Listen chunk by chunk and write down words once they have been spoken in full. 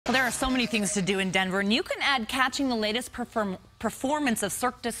Well, there are so many things to do in Denver, and you can add catching the latest performance of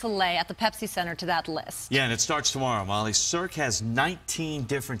Cirque du Soleil at the Pepsi Center to that list. Yeah, and it starts tomorrow, Molly. Cirque has 19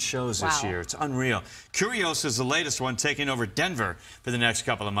 different shows this year. It's unreal. Curios is the latest one, taking over Denver for the next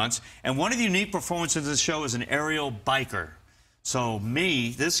couple of months. And one of the unique performances of the show is an aerial biker. So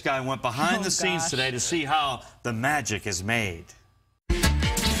this guy went behind the scenes today to see how the magic is made.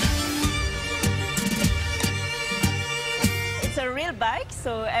 It's a real bike,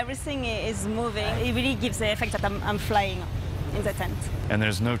 so everything is moving. It really gives the effect that I'm flying in the tent. And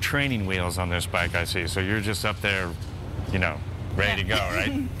there's no training wheels on this bike, I see. So you're just up there, you know, ready to go,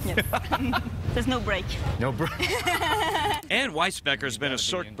 right? Yes. There's no brake. No brake. Anne Weissbecker has been a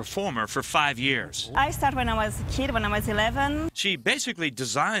Cirque performer for 5 years. I started when I was a kid, when I was 11. She basically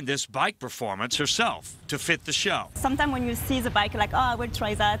designed this bike performance herself to fit the show. Sometimes when you see the bike, like, oh, I will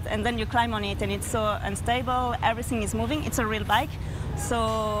try that, and then you climb on it, and it's so unstable, everything is moving. It's a real bike,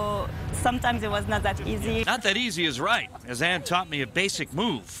 so sometimes it was not that easy. Not that easy is right, as Anne taught me a basic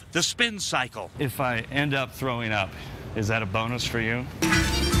move, the spin cycle. If I end up throwing up, is that a bonus for you?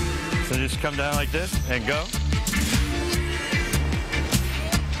 So just come down like this and go.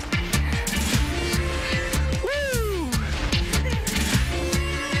 Woo!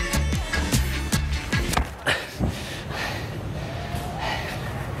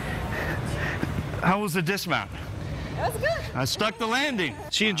 How was the dismount? It was good. I stuck the landing.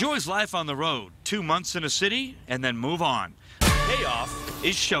 She enjoys life on the road, 2 months in a city, and then move on. Payoff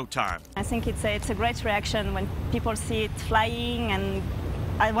is showtime. I think it's a great reaction when people see it flying, and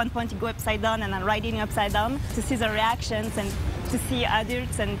at one point you go upside down and I'm riding upside down. To see the reactions and to see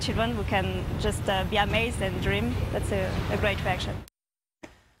adults and children who can just be amazed and dream, that's a great reaction.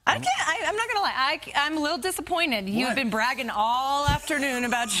 I'm not going to lie. I'm a little disappointed. You've been bragging all afternoon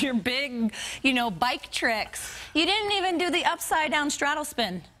about your big, bike tricks. You didn't even do the upside-down straddle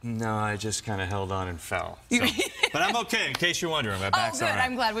spin. No, I just kind of held on and fell. So. But I'm okay, in case you're wondering. My back's good. all right.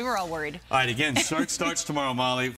 I'm glad. We were all worried. All right, again, Cirque starts tomorrow, Molly.